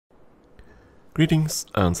Greetings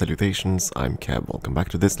and salutations, I'm Keb. Welcome back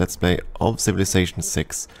to this Let's Play of Civilization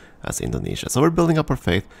 6 as Indonesia. So we're building up our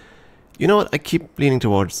faith. You know what, I keep leaning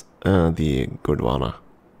towards the Gondwana.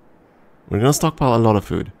 We're gonna stockpile a lot of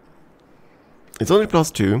food. It's only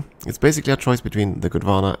 +2. It's basically a choice between the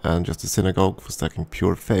Gondwana and just a synagogue for stacking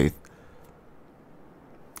pure faith.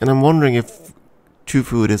 And I'm wondering if 2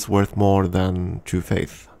 food is worth more than 2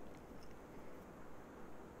 faith.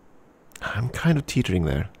 I'm kind of teetering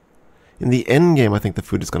there. In the end game, I think the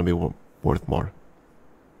food is going to be worth more.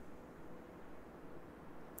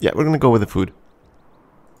 Yeah, we're going to go with the food.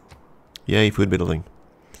 Yay, food building.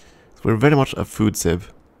 So we're very much a food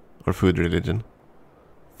civ, or food religion.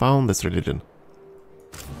 Found this religion.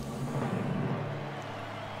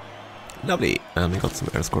 Lovely. And we got some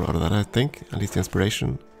air score out of that, I think. At least the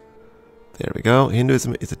inspiration. There we go.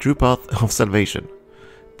 Hinduism is a true path of salvation.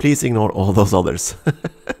 Please ignore all those others.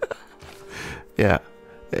 Yeah.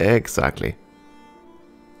 Exactly.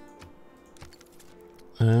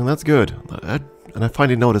 And that's good. And I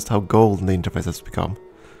finally noticed how golden the interface has become.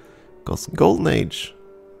 Because golden age.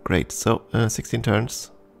 Great. So, 16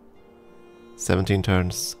 turns. 17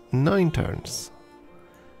 turns. 9 turns.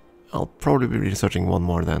 I'll probably be researching one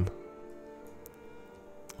more then.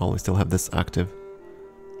 While we still have this active.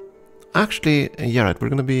 Actually, yeah, right. We're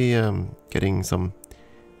going to be getting some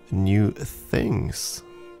new things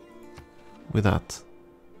with that.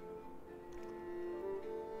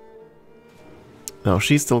 Now,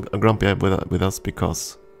 she's still grumpy with us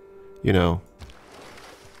because, you know,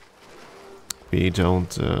 we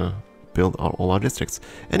don't build all our districts.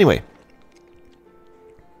 Anyway.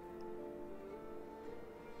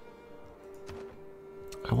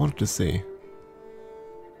 I wanted to see.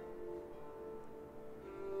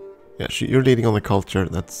 Yeah, you're leading on the culture,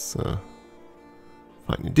 that's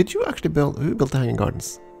fine. Did you actually build... Who built the hanging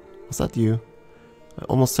gardens? Was that you? I'm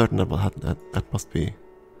almost certain that must be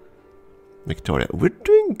Victoria. We're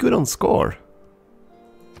doing good on score.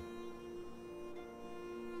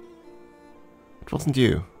 It wasn't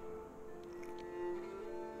you.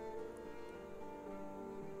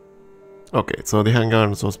 Okay, so the hanging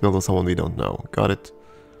gardens was built on someone we don't know. Got it.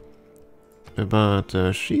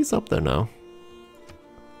 But she's up there now.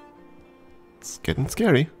 It's getting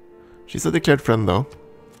scary. She's a declared friend though.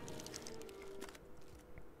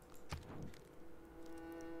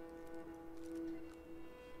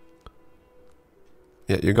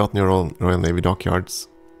 Yeah, you got in your own Royal Navy dockyards.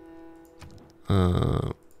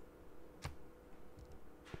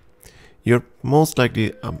 You're most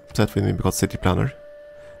likely upset with me because city planner.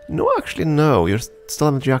 No, actually no. You still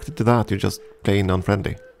haven't reacted to that. You're just plain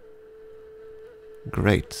unfriendly.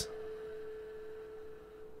 Great.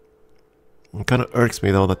 It kind of irks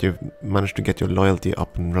me though that you've managed to get your loyalty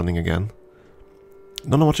up and running again.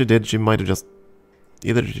 Don't know what she did. She might have just...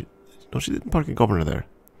 No, she didn't park a governor there.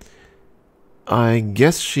 I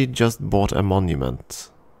guess she just bought a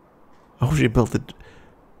monument. Oh, she built it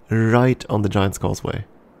right on the Giant's Causeway.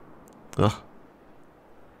 Ugh.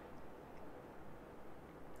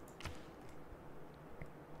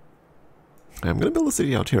 I'm gonna build a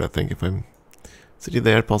city out here, I think, if I'm... City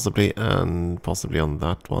there, possibly, and possibly on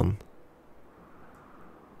that one.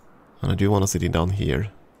 And I do want a city down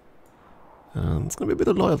here. And it's gonna be a bit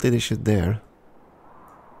of loyalty issues there.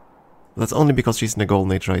 That's only because she's in a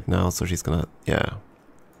golden age right now, so she's gonna... Yeah.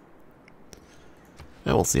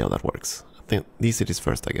 I will see how that works. I think these cities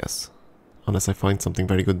first, I guess. Unless I find something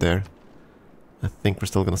very good there. I think we're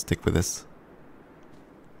still gonna stick with this.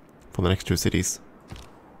 For the next 2 cities.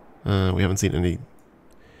 We haven't seen any...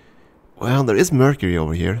 Well, there is mercury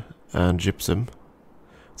over here. And gypsum.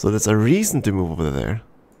 So there's a reason to move over there.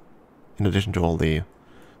 In addition to all the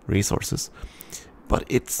resources. But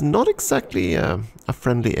it's not exactly a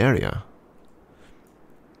friendly area.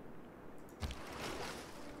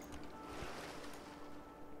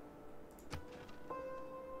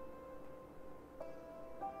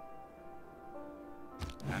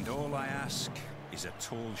 And all I ask is a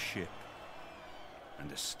tall ship and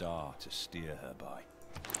a star to steer her by.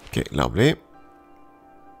 Okay, lovely.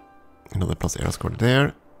 Another plus air score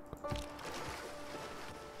there.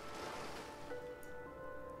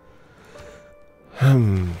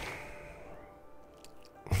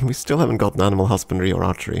 We still haven't gotten animal husbandry or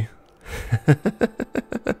archery.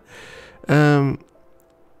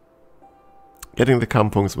 Getting the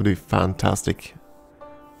kampungs would be fantastic.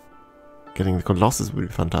 Getting the colossus would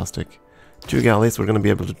be fantastic. 2 galleys, we're going to be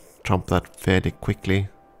able to trump that fairly quickly.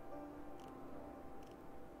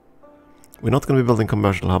 We're not going to be building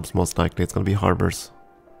commercial hubs most likely, it's going to be harbors.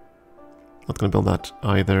 Not going to build that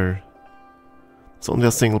either. It's only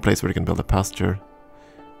a single place where you can build a pasture.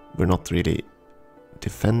 We're not really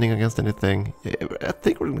defending against anything. Yeah, I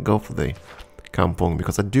think we're gonna go for the kampong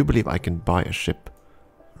because I do believe I can buy a ship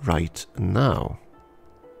right now.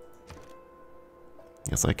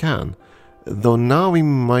 Yes, I can. Though now we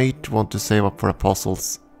might want to save up for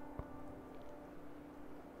apostles.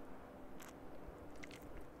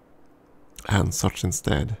 And such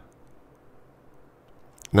instead.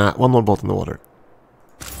 Nah, one more boat in the water.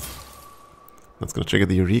 That's gonna trigger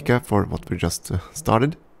the Eureka for what we just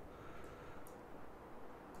started.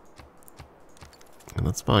 And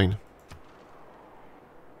that's fine.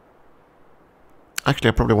 Actually,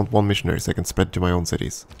 I probably want one missionary so I can spread to my own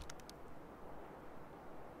cities.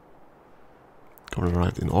 Governor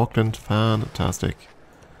arrived in Auckland. Fantastic.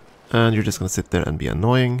 And you're just gonna sit there and be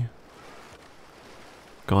annoying.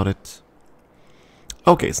 Got it.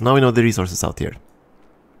 Okay, so now we know the resources out here.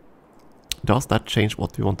 Does that change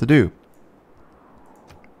what we want to do?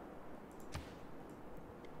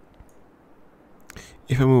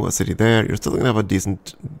 If I move a city there, you're still going to have a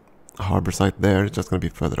decent harbor site there. It's just going to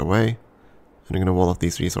be further away. And you're going to wall off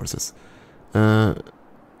these resources. But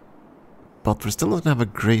we're still not going to have a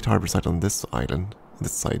great harbor site on this island, on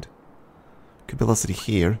this side. Could build a city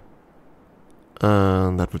here.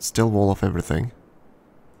 And that would still wall off everything.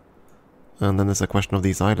 And then there's a question of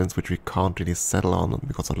these islands, which we can't really settle on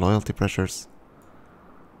because of loyalty pressures.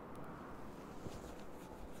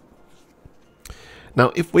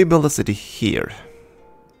 Now, if we build a city here,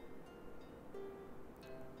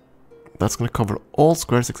 that's going to cover all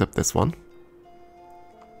squares except this one.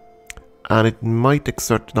 And it might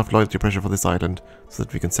exert enough loyalty pressure for this island so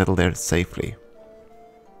that we can settle there safely.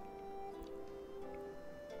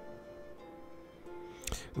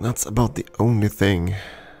 And that's about the only thing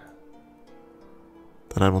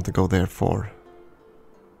that I want to go there for.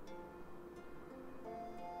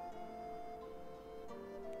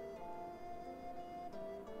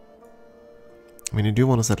 I mean, you do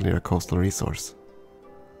want to settle near a coastal resource.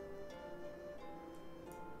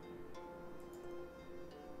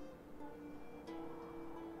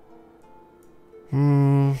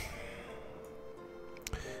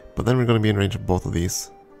 But then we're going to be in range of both of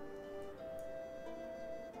these.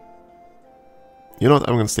 You know what?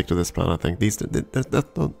 I'm going to stick to this plan, I think.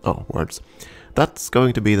 Words. That's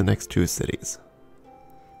going to be the next two cities.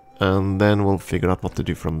 And then we'll figure out what to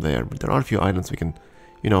do from there. But there are a few islands we can,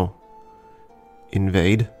 you know,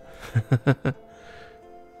 invade.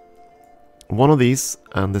 One of these,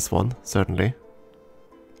 and this one, certainly.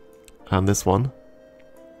 And this one.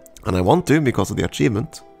 And I want to because of the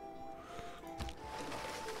achievement.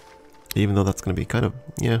 Even though that's going to be kind of,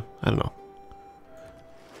 yeah, I don't know.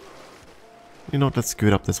 You know what, let's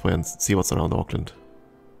scoot up this way and see what's around Auckland.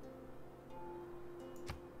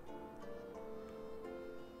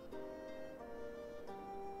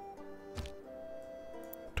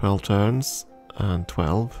 "12 turns and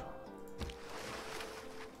 12.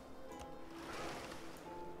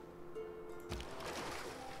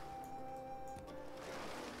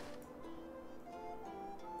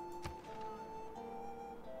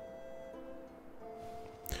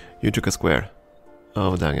 You took a square.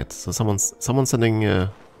 Oh, dang it. So someone's sending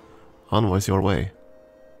envoys your way.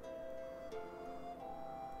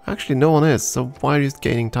 Actually, no one is, so why are you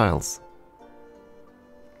gaining tiles?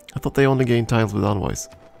 I thought they only gained tiles with envoys.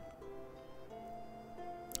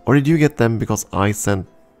 Or did you get them because I sent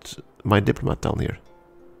my diplomat down here?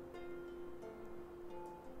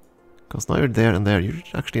 Because now you're there and there, you're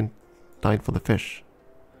actually in line for the fish.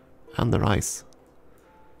 And the rice.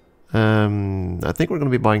 I think we're going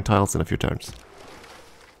to be buying tiles in a few turns.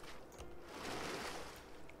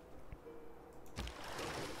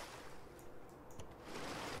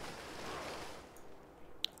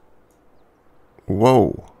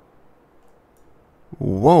 Whoa.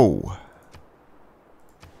 Whoa.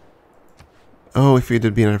 Oh, if you'd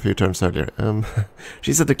been in a few turns earlier.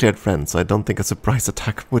 She's a declared friend, so I don't think a surprise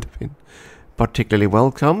attack would have been particularly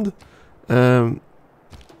welcomed.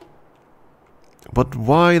 But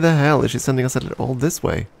why the hell is she sending a settler all this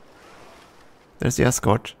way? There's the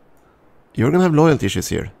escort. You're gonna have loyalty issues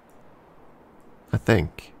here. I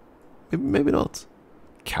think. Maybe not.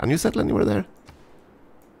 Can you settle anywhere there?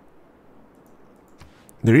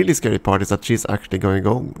 The really scary part is that she's actually gonna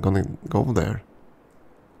go there.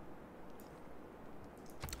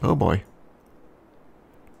 Oh boy.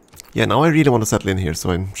 Yeah, now I really want to settle in here, so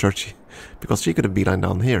I'm sure because she could have beeline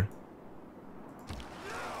down here.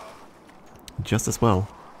 Just as well.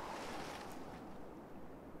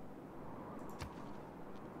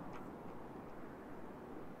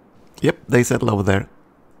 Yep, they settled over there.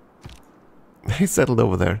 They settled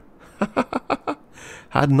over there.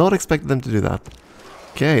 Had not expected them to do that.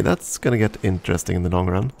 Okay, that's gonna get interesting in the long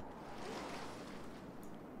run.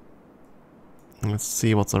 Let's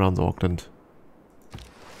see what's around Auckland.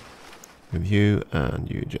 With you, and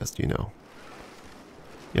you just, you know.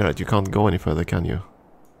 Yeah, right, you can't go any further, can you?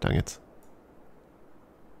 Dang it.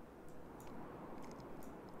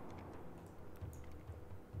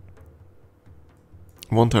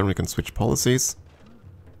 One turn we can switch policies.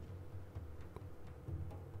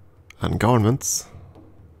 And governments.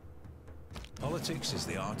 Politics is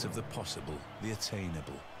the art of the possible, the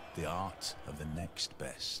attainable, the art of the next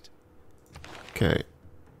best. Okay.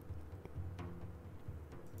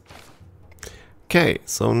 Okay,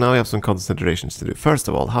 so now we have some considerations to do. First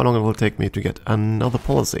of all, how long it will take me to get another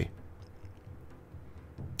policy?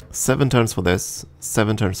 7 turns for this,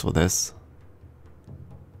 7 turns for this.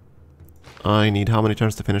 I need how many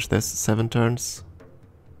turns to finish this? 7 turns?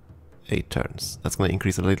 8 turns. That's going to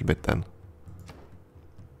increase a little bit then.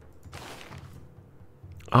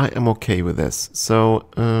 I am okay with this. So,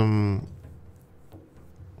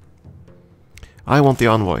 I want the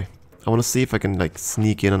envoy. I want to see if I can like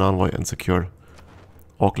sneak in an envoy and secure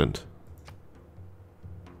Auckland.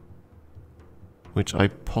 Which I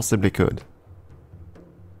possibly could.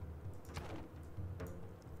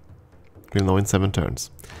 We'll know in 7 turns.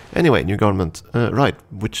 Anyway, new government. Right,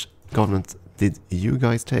 which government did you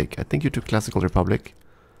guys take? I think you took Classical Republic.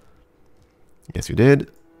 Yes, you did.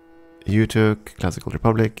 You took Classical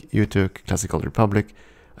Republic. You took Classical Republic.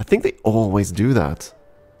 I think they always do that.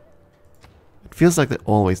 It feels like they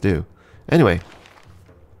always do. Anyway.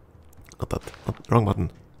 Not that. Wrong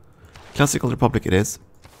button. Classical Republic it is.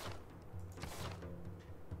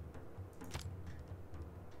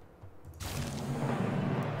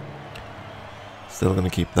 Still gonna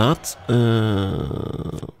keep that.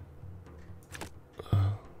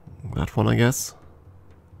 That one, I guess.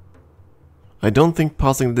 I don't think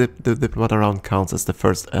passing the diplomat around counts as the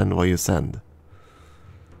first envoy you send.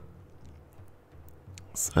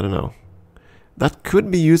 So, I don't know. That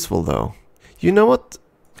could be useful, though. You know what?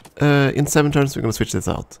 In 7 turns we're gonna switch this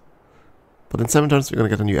out. But in 7 turns we're gonna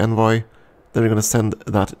get a new envoy. Then we're gonna send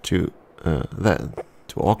that to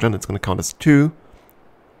Auckland. It's gonna count as 2.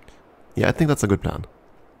 Yeah, I think that's a good plan.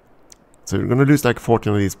 So we're gonna lose like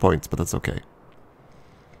 14 of these points, but that's okay.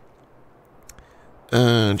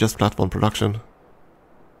 Just platform production.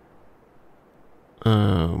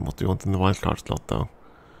 What do you want in the wildcard slot, though?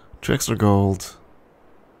 2 extra gold.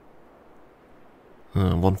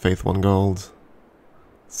 1 faith, 1 gold.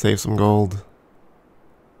 Save some gold.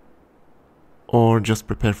 Or just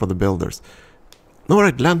prepare for the builders. No,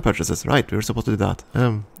 right, land purchases. Right, we were supposed to do that.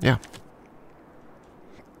 Yeah.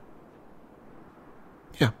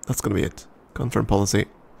 Yeah, that's gonna be it. Confirm policy.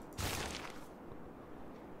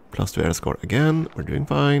 +2 air score again. We're doing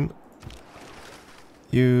fine.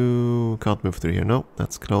 You can't move through here. No,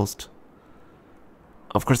 that's closed.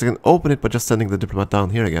 Of course, I can open it by just sending the diplomat down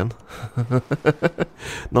here again.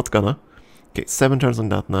 Not gonna. Okay, 7 turns on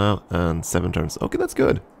that now, and 7 turns. Okay, that's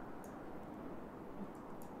good.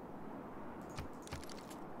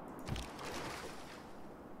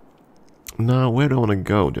 Now, where do I want to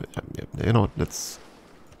go? You know what, let's...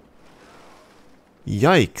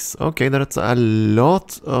 Yikes! Okay, that's a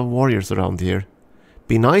lot of warriors around here.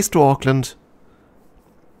 Be nice to Auckland.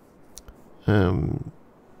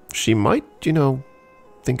 She might, you know,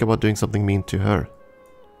 think about doing something mean to her.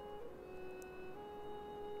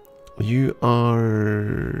 You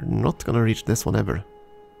are not gonna reach this one ever.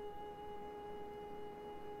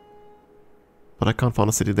 But I can't find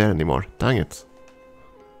a city there anymore. Dang it.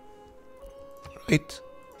 Right.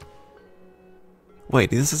 Wait,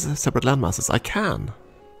 this is separate landmasses. I can.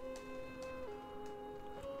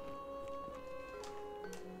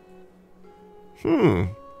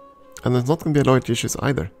 And there's not going to be loyalty issues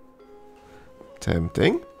either.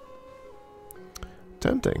 Tempting.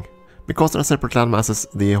 Tempting. Because there are separate landmasses,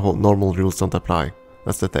 the whole normal rules don't apply.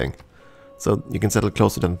 That's the thing. So you can settle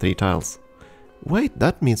closer than 3 tiles. Wait,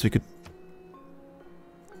 that means we could...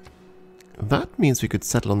 That means we could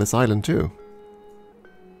settle on this island too.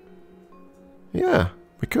 Yeah,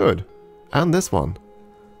 we could. And this one.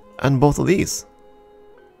 And both of these.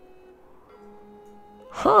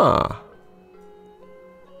 Huh.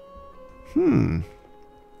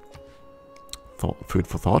 Food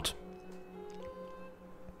for thought.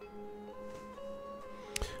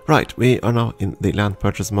 Right, we are now in the land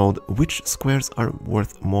purchase mode. Which squares are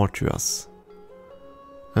worth more to us?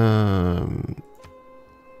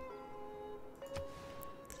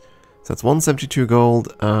 So that's 172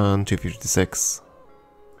 gold and 256.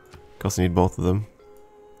 Because you need both of them.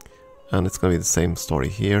 And it's going to be the same story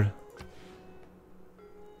here.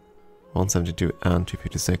 172 and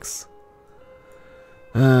 256.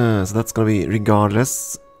 So that's going to be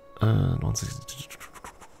regardless. 162.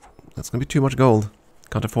 That's gonna be too much gold.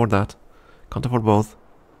 Can't afford that. Can't afford both.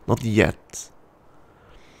 Not yet.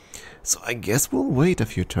 So I guess we'll wait a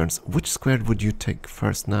few turns. Which square would you take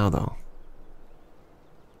first now, though?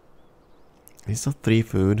 These are 3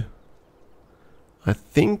 food. I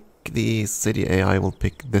think the city AI will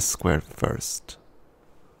pick this square first.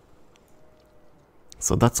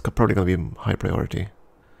 So that's probably going to be high priority.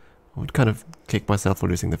 I would kind of kick myself for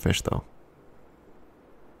losing the fish, though.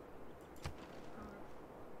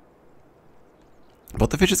 But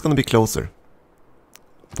the fish is going to be closer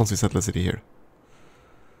once we settle the city here.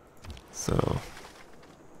 So,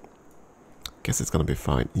 guess it's going to be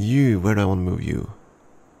fine. You, where do I want to move you?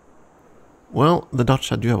 Well, the Dutch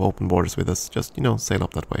do have open borders with us. Just, you know, sail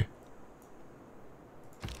up that way.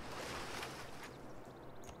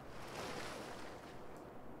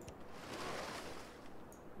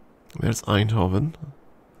 There's Eindhoven.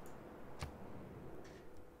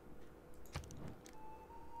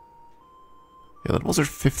 Yeah, that was our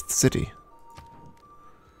 5th city.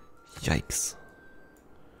 Yikes.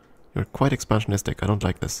 You're quite expansionistic. I don't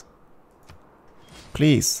like this.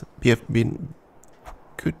 Please, be...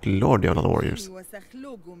 Good lord, you have a lot of warriors.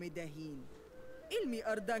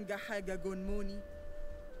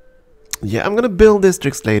 Yeah, I'm gonna build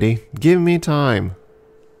districts, lady. Give me time.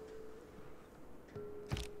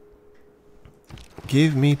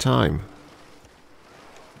 Give me time.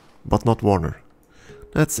 But not Warner.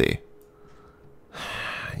 Let's see.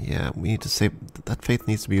 Yeah, we need to say that faith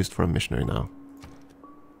needs to be used for a missionary now.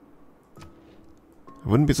 I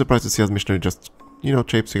wouldn't be surprised to see a missionary just, you know,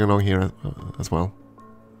 traipsing along here as well.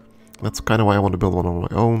 That's kind of why I want to build one on my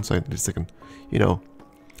own, so at least I can, you know,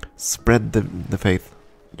 spread the faith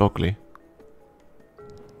locally.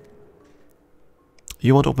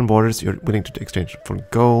 You want open borders, you're willing to exchange for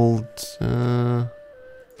gold.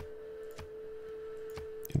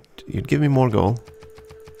 You'd give me more gold.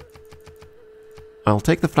 I'll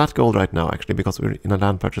take the flat gold right now, actually, because we're in a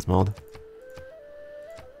land purchase mode.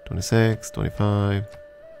 26, 25...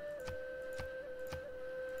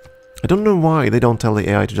 I don't know why they don't tell the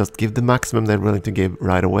AI to just give the maximum they're willing to give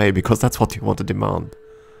right away, because that's what you want to demand.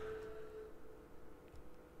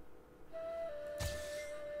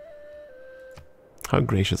 How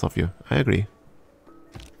gracious of you. I agree.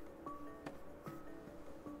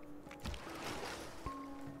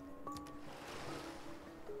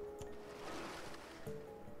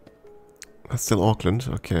 That's still Auckland,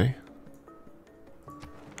 okay.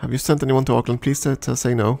 Have you sent anyone to Auckland? Please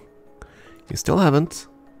say no. You still haven't.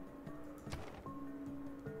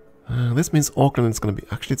 This means Auckland is going to be...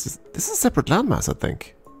 Actually, this is a separate landmass, I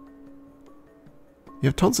think. You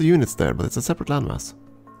have tons of units there, but it's a separate landmass.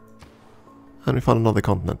 And we found another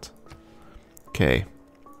continent. Okay.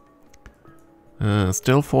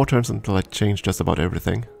 Still 4 turns until I change just about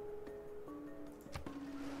everything.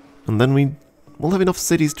 And then we'll have enough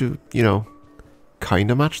cities to, you know,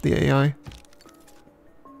 kinda match the AI.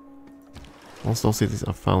 Once those cities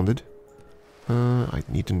are founded. I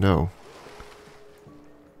need to know.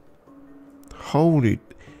 Holy...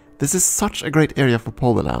 This is such a great area for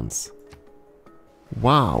polar lands.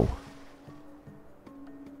 Wow.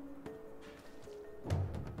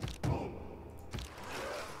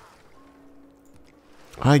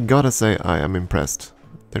 I gotta say, I am impressed.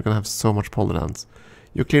 They're gonna have so much polar lands.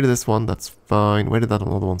 You cleared this one, that's fine. Where did that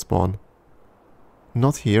other one spawn?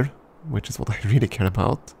 Not here, which is what I really care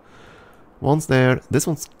about. One's there. This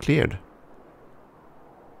one's cleared.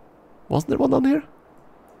 Wasn't there one down here?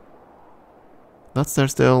 That's there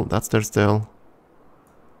still. That's there still.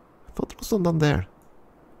 I thought there was one down there.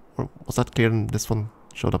 Or was that cleared and this one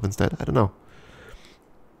showed up instead? I don't know.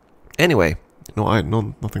 Anyway. No,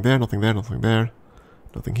 nothing there, nothing there, nothing there.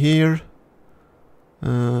 Nothing here.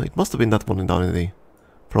 It must have been that one down in the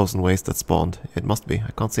frozen waste that spawned. It must be.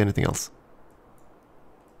 I can't see anything else.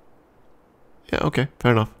 Yeah, okay.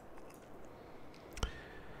 Fair enough.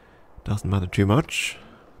 Doesn't matter too much.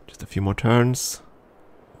 Just a few more turns.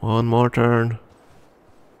 One more turn.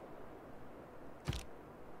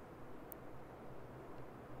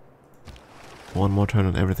 One more turn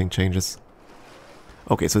and everything changes.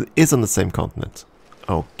 Okay, so it is on the same continent.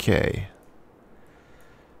 Okay.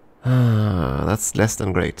 That's less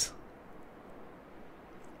than great.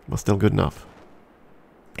 But still good enough.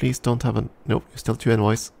 Please don't have a... Nope, you're still 2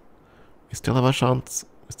 envoys. We still have a chance.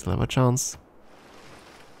 We still have a chance.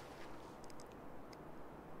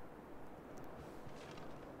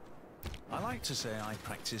 I like to say I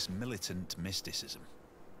practice militant mysticism.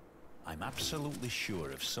 I'm absolutely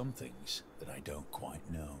sure of some things that I don't quite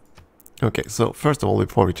know. Okay, so first of all,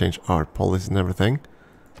 before we change our policies and everything,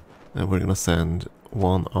 we're gonna send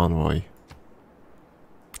one envoy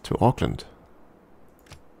to Auckland.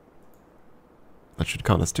 that should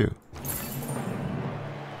count as 2.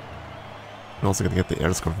 I'm also going to get the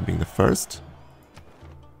air score for being the first.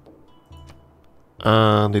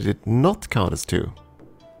 And it did not count as 2.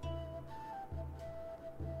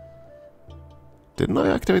 Didn't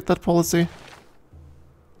I activate that policy?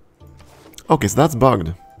 Okay, so that's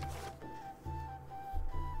bugged.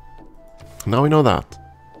 Now we know that.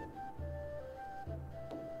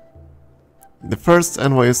 The first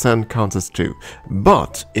envoy you send counts as 2.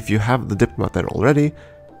 But if you have the diplomat there already,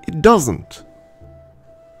 it doesn't.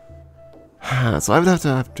 So I would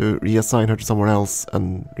have to reassign her to somewhere else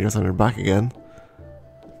and reassign her back again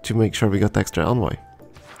to make sure we got the extra envoy.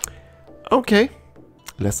 Okay,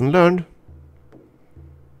 lesson learned.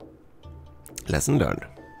 Lesson learned.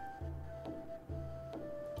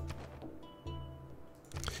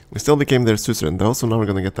 We still became their suzerain though, so now we're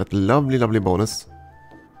gonna get that lovely, lovely bonus.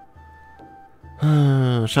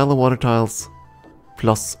 Shallow water tiles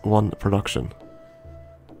plus 1 production.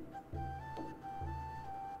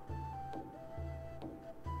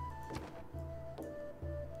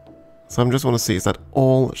 So I just want to see, is that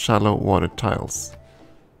all shallow water tiles?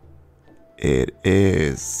 It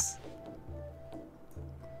is.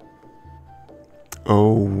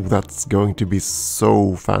 Oh, that's going to be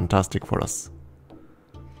so fantastic for us.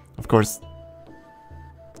 Of course.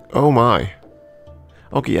 Oh my.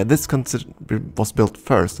 Okay, yeah, this was built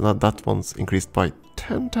first, and that one's increased by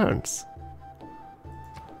 10 turns.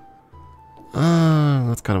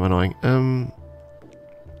 That's kind of annoying.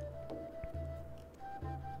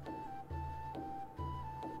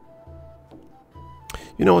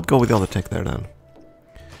 You know what, go with the other tech there then.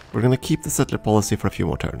 We're gonna keep the settler policy for a few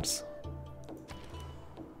more turns.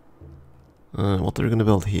 What are we gonna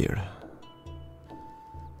build here?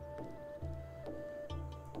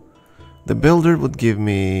 The builder would give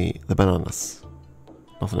me the bananas.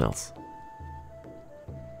 Nothing else.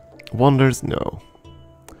 Wonders, no.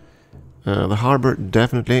 The harbor,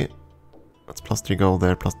 definitely. That's plus 3 gold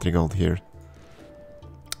there, plus 3 gold here.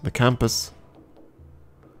 The campus.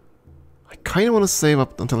 I kind of want to save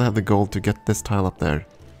up until I have the gold to get this tile up there.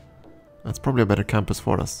 That's probably a better campus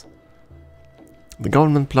for us. The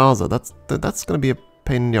government plaza, that's going to be a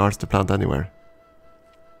pain in the arse to plant anywhere.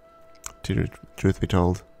 To truth be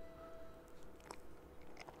told.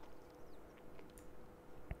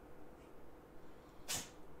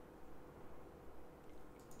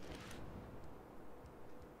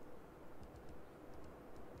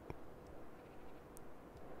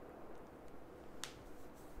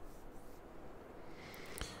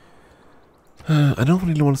 I don't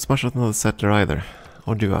really want to smash out another settler either.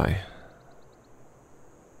 Or do I?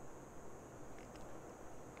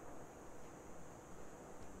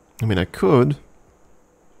 I mean, I could.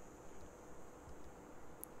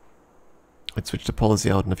 I'd switch the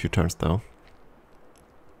policy out in a few turns though.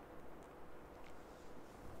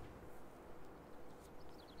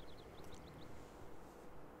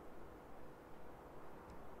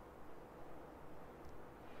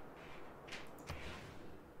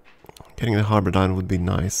 Getting the harbor down would be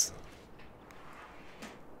nice.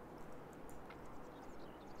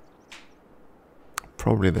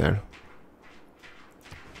 Probably there.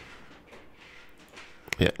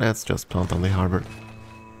 Yeah, let's just plant on the harbor.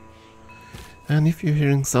 And if you're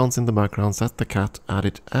hearing sounds in the background, that's the cat at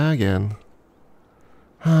it again.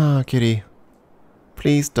 Ah, kitty.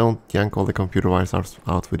 Please don't yank all the computer wires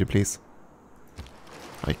out, would you please?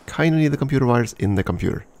 I kinda need the computer wires in the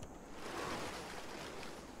computer.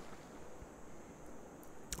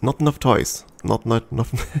 Not enough toys. Not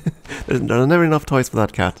enough. There are never enough toys for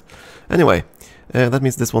that cat. Anyway, that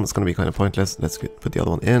means this one is going to be kind of pointless. Let's put the other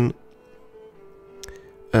one in.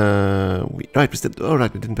 We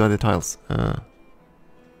didn't buy the tiles.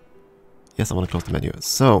 Yes, I want to close the menu.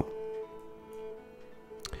 So,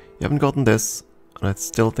 you haven't gotten this, and I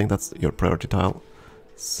still think that's your priority tile.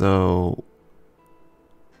 So,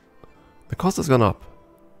 the cost has gone up.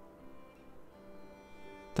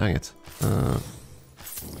 Dang it.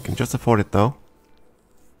 I can just afford it though.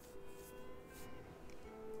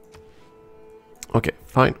 Okay,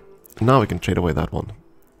 fine. Now we can trade away that one.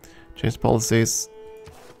 Change policies.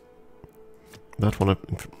 That one in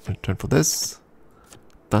return for this.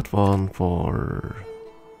 That one for...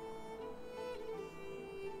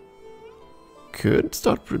 Could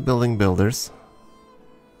start rebuilding builders.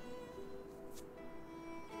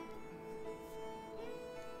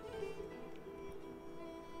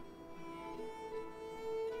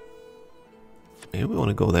 Maybe we want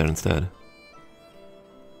to go there instead.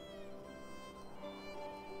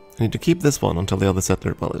 I need to keep this one until the other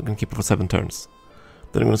settler. Well, I'm going to keep it for 7 turns.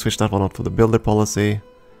 Then I'm going to switch that one out for the builder policy.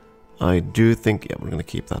 I do think, yeah, we're going to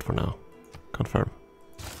keep that for now. Confirm.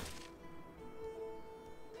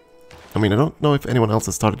 I mean, I don't know if anyone else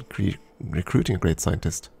has started recruiting a great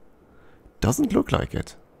scientist. Doesn't look like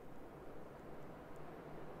it.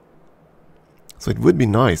 So it would be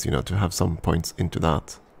nice, you know, to have some points into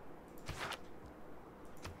that.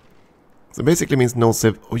 So basically means no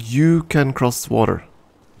civ. Oh, you can cross water.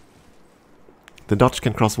 The Dutch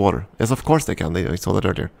can cross water. Yes, of course they can. I saw that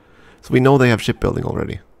earlier. So we know they have shipbuilding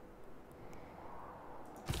already.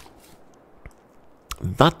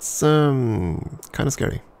 That's kind of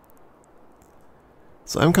scary.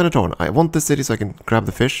 So I'm kind of torn. I want this city so I can grab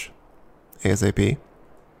the fish ASAP.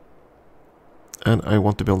 And I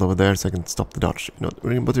want to build over there so I can stop the Dutch. You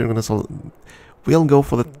know, but we're gonna solve. We'll go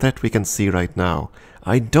for the threat we can see right now.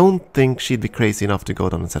 I don't think she'd be crazy enough to go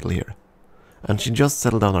down and settle here. And she just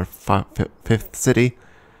settled down our fifth city.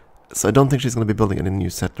 So I don't think she's gonna be building any new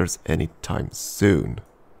settlers anytime soon.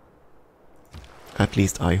 At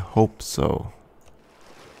least I hope so.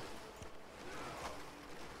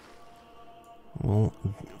 We'll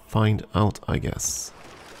find out, I guess.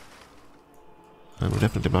 And we're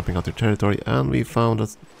definitely mapping out their territory, and we found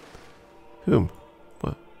us... Whom?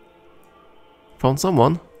 What? Found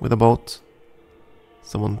someone with a boat.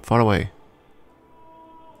 Someone far away.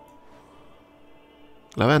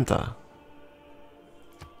 La Venta.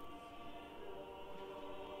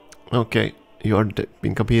 Okay, you are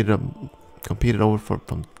being competed over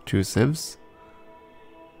from 2 civs.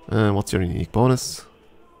 What's your unique bonus?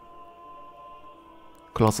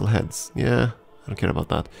 Colossal heads. Yeah, I don't care about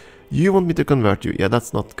that. You want me to convert you? Yeah,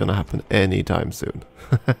 that's not gonna happen anytime soon.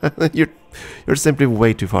 You're simply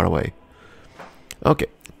way too far away. Okay,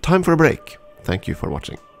 time for a break. Thank you for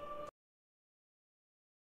watching.